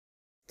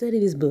Study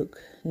this book,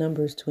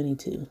 Numbers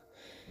 22.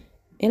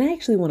 And I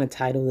actually want to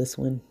title this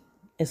one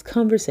as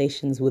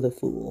Conversations with a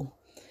Fool.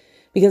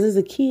 Because as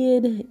a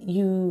kid,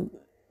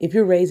 if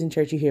you're raised in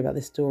church, you hear about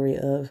this story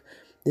of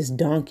this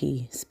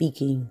donkey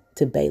speaking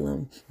to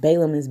Balaam.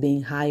 Balaam is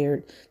being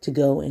hired to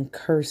go and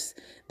curse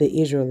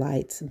the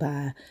Israelites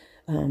by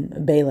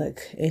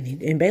Balak.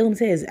 And Balaam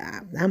says,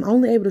 I'm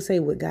only able to say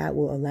what God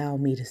will allow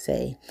me to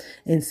say.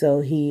 And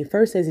so he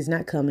first says he's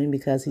not coming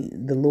because he's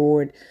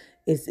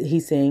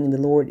saying the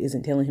Lord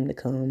isn't telling him to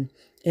come.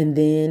 And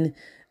then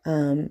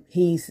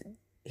he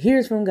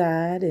hears from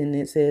God, and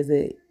it says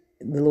that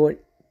the Lord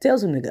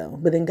tells him to go.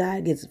 But then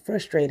God gets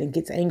frustrated and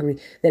gets angry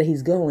that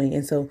he's going.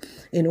 And so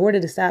in order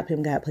to stop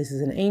him, God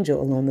places an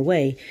angel along the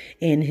way.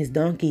 And his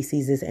donkey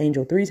sees this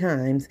angel 3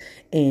 times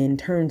and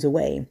turns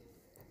away.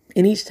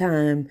 And each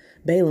time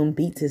Balaam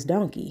beats his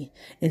donkey.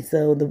 And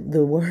so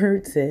the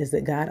word says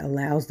that God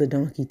allows the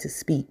donkey to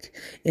speak.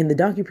 And the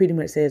donkey pretty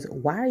much says,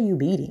 "Why are you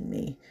beating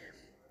me?"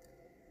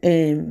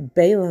 And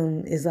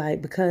Balaam is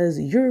like, "Because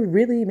you're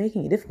really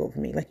making it difficult for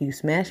me. Like, you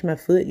smashed my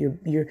foot.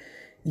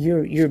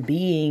 You're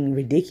being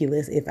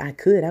ridiculous. If I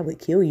could, I would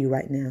kill you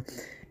right now."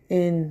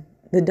 And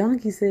the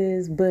donkey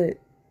says, "But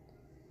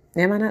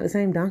am I not the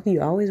same donkey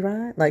you always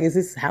ride? Like, is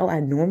this how I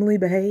normally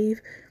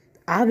behave?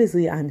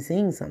 Obviously, I'm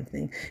seeing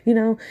something, you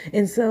know?"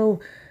 And so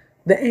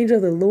the angel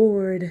of the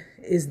Lord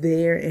is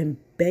there, and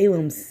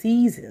Balaam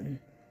sees him.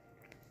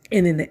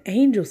 And then the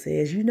angel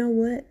says, "You know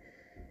what?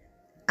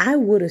 I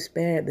would have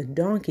spared the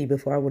donkey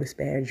before I would have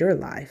spared your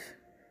life,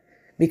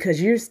 because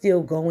you're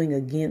still going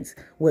against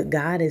what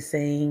God is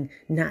saying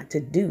not to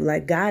do.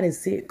 Like, God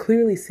is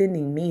clearly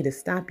sending me to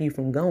stop you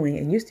from going,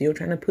 and you're still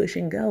trying to push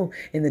and go.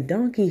 And the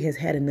donkey has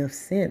had enough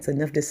sense,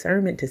 enough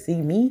discernment to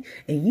see me,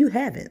 and you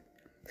haven't."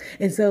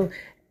 And so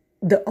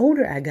the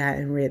older I got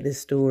and read this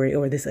story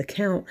or this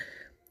account,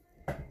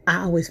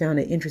 I always found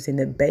it interesting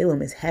that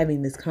Balaam is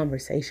having this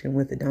conversation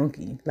with the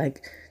donkey.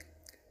 Like,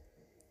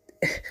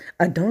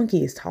 a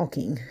donkey is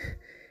talking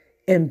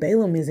and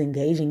Balaam is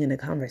engaging in a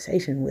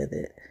conversation with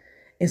it.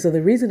 And so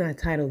the reason I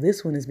titled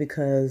this one is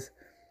because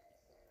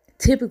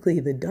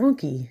typically the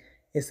donkey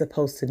is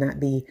supposed to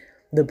not be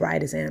the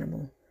brightest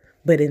animal.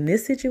 But in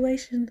this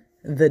situation,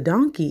 the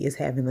donkey is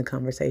having the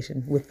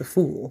conversation with the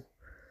fool,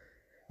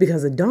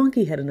 because the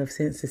donkey had enough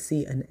sense to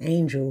see an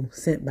angel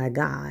sent by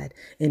God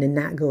and to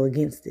not go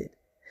against it.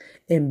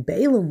 And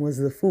Balaam was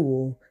the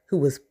fool who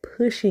was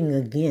pushing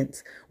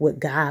against what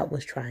God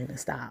was trying to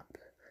stop.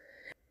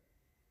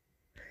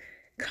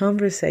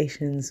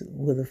 Conversations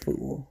with a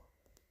Fool.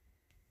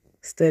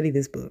 Study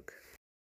this book.